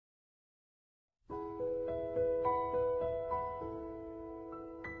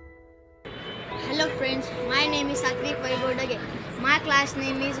friends, my name is Satwik Dhage. My class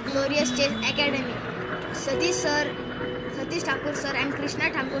name is Glorious Chess Academy. Satish Thakur sir and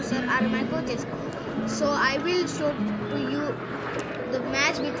Krishna Thakur sir are my coaches. So I will show to you the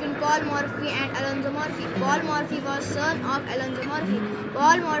match between Paul Morphy and Alonzo Morphy. Paul Morphy was son of Alonzo Morphy.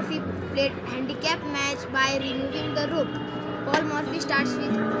 Paul Morphy played handicap match by removing the rook. Paul Morphy starts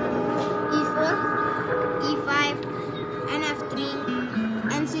with e4, e5, nf3,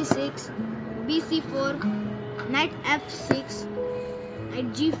 nc6, bc4, knight f6, knight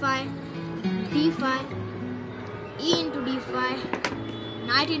g5, d5, e into d5,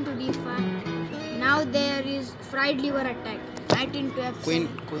 knight into d5. Now there is fried liver attack. Knight into f7.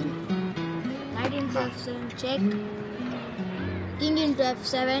 Queen. Knight into f7 check. King into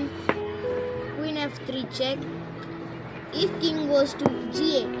f7. Queen f3 check. If king goes to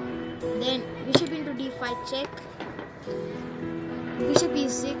g8, then bishop into d5 check. Bishop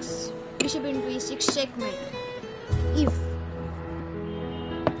e6. Bishop into e6 checkmate. If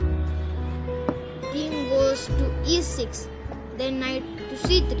king goes to e6, then knight to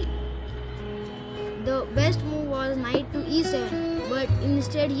c3. The best move was knight to e7, but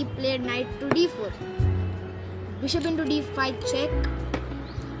instead he played knight to d4. Bishop into d5 check.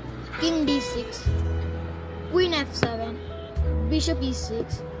 King d6. Queen f7. Bishop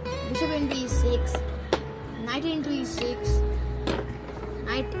e6. Bishop into e6. Knight into e6.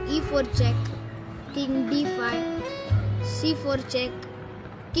 Knight e4 check. King d5. c4 check.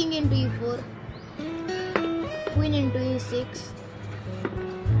 King into e4. Queen into e6.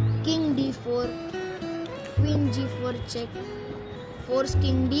 King d4. Queen g4 check. Force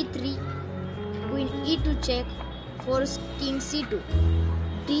king d3. Queen e2 check. Force king c2.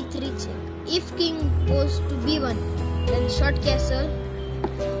 d3 check. If king goes to b1, then short castle.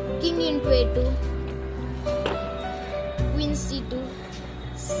 King into a2. Queen c2.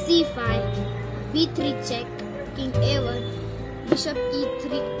 c5. b3 check. King a1. Bishop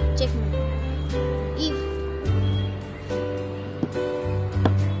e3 checkmate. If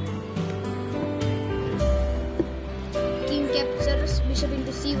king captures bishop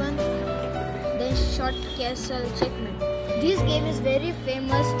into c1, then short castle checkmate. This game is very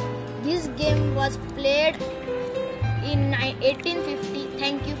famous. This game was played in 1850.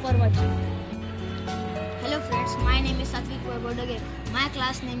 Thank you for watching. Hello friends, my name is Satwik Dhage. My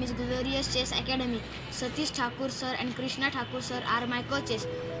class name is Glorious Chess Academy. Satish Thakur sir and Krishna Thakur sir are my coaches.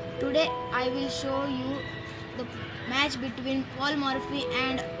 Today I will show you the match between Paul Morphy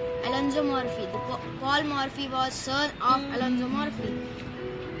and Alonzo Morphy. Paul Morphy was son of Alonzo Morphy.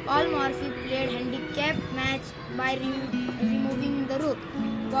 Paul Morphy played handicap match by removing the rook.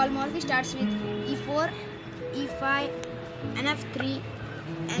 Paul Morphy starts with e4, e5, nf3,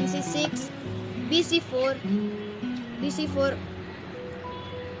 nc6, bc4,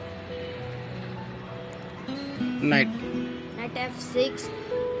 Knight f6,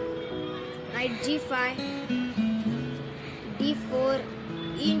 knight g5, d4,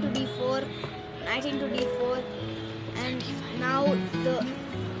 e into d4, knight into d4, and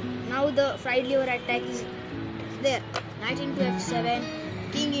now the fried liver attack is there. Knight into f7,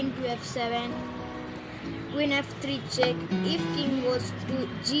 king into f7, queen f3 check. If king goes to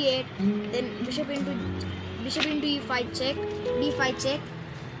g8, then bishop into e5 check, d5 check,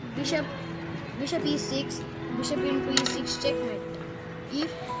 bishop e6, bishop into e6 checkmate.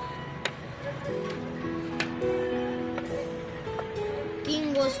 If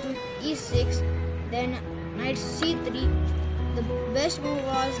king goes to e6, then knight c3. The best move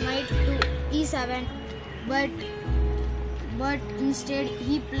was knight to e7, but instead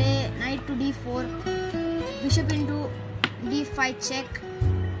he play knight to d4, bishop into d5 check,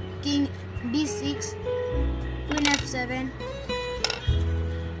 king d6, queen f7,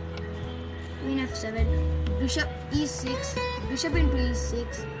 bishop e6, bishop into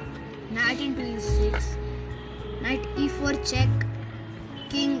e6, knight into e6, knight e4 check,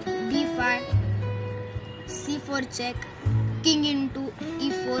 king d5, c4 check, king into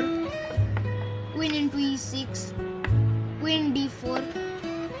e4, queen into e6, queen d4,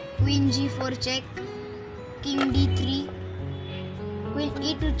 queen g4 check, king d3, queen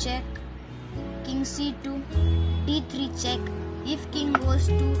e2 check, king c2, d3 check. If king goes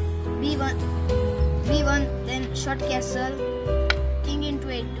to b1, then short castle, king into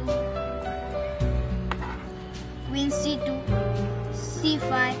a2, queen c2,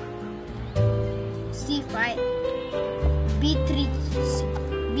 c5, b3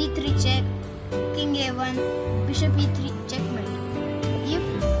 check, king a1, bishop e3 checkmate. If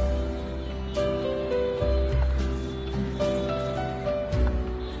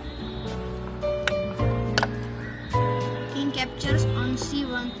king captures on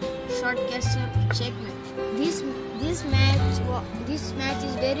c1, short broadcaster checkmate. This match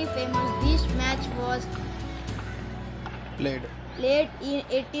is very famous. This match was Played. played in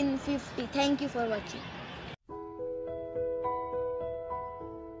 1850. Thank you for watching.